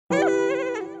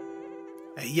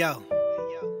Hey yo,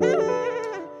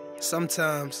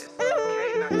 sometimes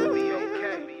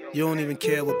you don't even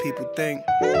care what people think.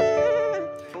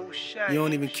 You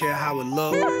don't even care how it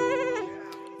look.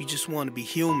 You just want to be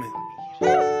human.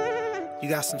 You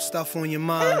got some stuff on your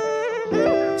mind,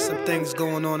 some things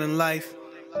going on in life,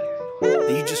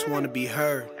 and you just want to be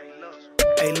heard.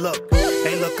 Hey look,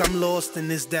 I'm lost in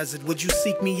this desert. Would you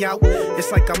seek me out?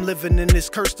 It's like I'm living in this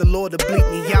curse, the Lord to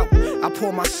bleep me out. I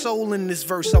pour my soul in this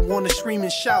verse, I wanna scream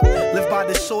and shout. Live by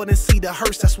the sword and see the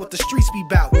hearse, that's what the streets be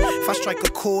bout. If I strike a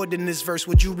chord in this verse,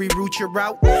 would you reroute your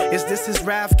route? Is this his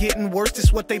wrath getting worse?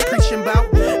 This what they preaching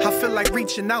about? I feel like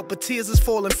reaching out, but tears is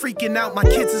falling, freaking out. My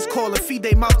kids is calling, feed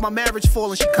they mouth, my marriage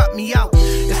falling, she cut me out.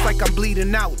 It's like I'm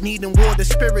bleeding out, needing water,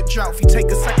 spirit drought. If you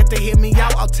take a second to hear me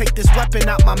out, I'll take this weapon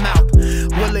out my mouth.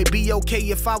 Will it be okay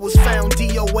if I was found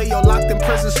DOA or locked in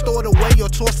prison, stored away, or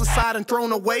tossed aside and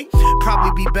thrown away?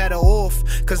 Probably be better off,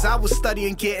 cause I was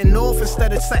studying getting off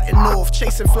instead of setting off,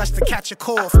 chasing flesh to catch a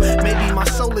cough. Maybe my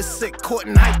soul is sick, caught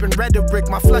in hype and rhetoric.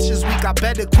 My flesh is weak, I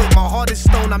better quit. My heart is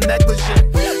stone, I'm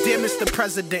negligent. Dear Mr.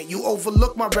 President, you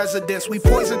overlook my residence. We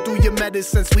poisoned through your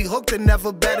medicines, we hooked and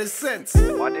never better since.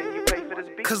 Why didn't you pay for this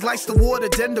beat? Cause life's the water,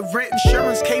 then the rent,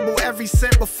 insurance, cable, every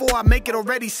cent. Before I make it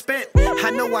already spent.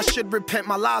 I know I should repent,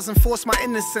 my lies enforce my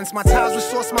innocence. My ties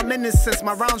resource my innocence,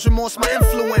 my rhymes remorse my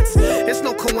influence. It's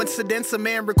no coincidence, a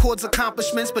man records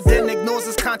accomplishments but then ignores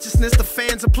his consciousness. The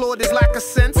fans applaud his lack of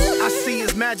sense. I see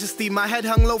his majesty, my head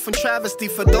hung low from travesty.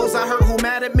 For those I hurt who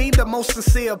mad at me, the most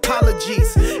sincere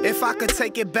apologies. If I could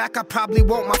take it back, I probably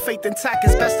won't. My faith intact,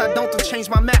 it's best I don't to change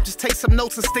my map. Just take some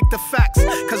notes and stick to facts,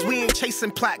 cause we ain't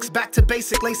chasing plaques. Back to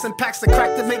basic, lacing packs to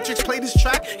crack the matrix. Play this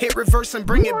track, hit reverse and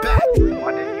bring it back.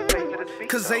 Why didn't you pay for this beat?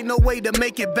 Cause ain't no way to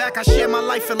make it back. I share my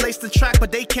life and lace the track,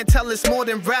 but they can't tell it's more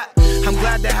than rap. I'm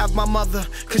glad to have my mother,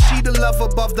 cause she the love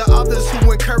above the others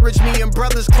who encourage me. And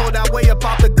brothers clawed our way up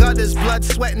out the gutters. Blood,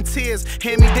 sweat, and tears,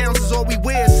 hand-me-downs is all we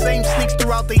wear. Same sneaks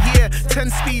throughout the year, 10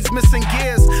 speeds, missing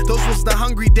gears. Those was the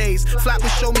hungry days. Flat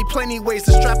would show me plenty ways.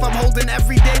 The strap I'm holding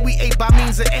every day, we ate by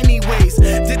means of any ways.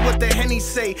 Did what the Henny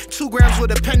say, 2 grams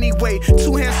with a penny weight.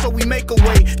 2 hands so we make a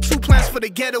way, 2 plans for the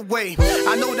getaway.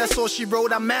 I know that's all she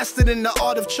wrote, I mastered in the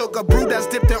art of choke. A brew that's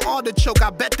dipped in artichoke, I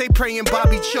bet they praying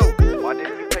Bobby choke. Why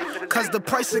didn't you pay for this Cause the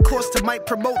price it costs to might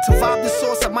promote, to vibe the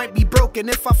source I might be broken.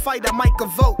 If I fight I might go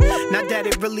vote. Not that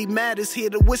it really matters, here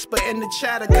to whisper in the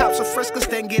chatter. Cops are frisk us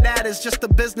then get at us, just a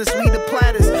business, we the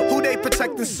platters. Who they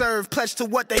protect and serve, pledge to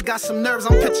what, they got some nerves.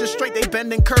 I'm pitching straight, they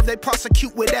bend and curve, they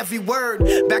prosecute with every word.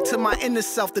 Back to my inner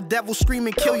self, the devil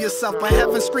screaming kill yourself, but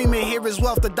heaven screaming here is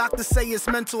wealth. The doctors say it's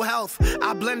mental health,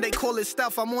 I blend, they call it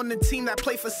stealth. I'm on the team that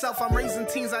play for self, I'm raising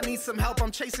teams, I need some help.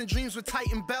 I'm chasing dreams with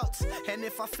tightened belts, and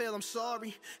if I fail I'm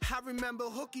sorry. I remember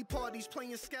hooky parties,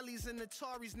 playing skellies and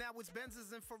Ataris. Now it's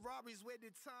Benzes and Ferraris. Where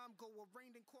did time go?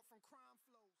 Arraigned in court from crime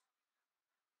flows.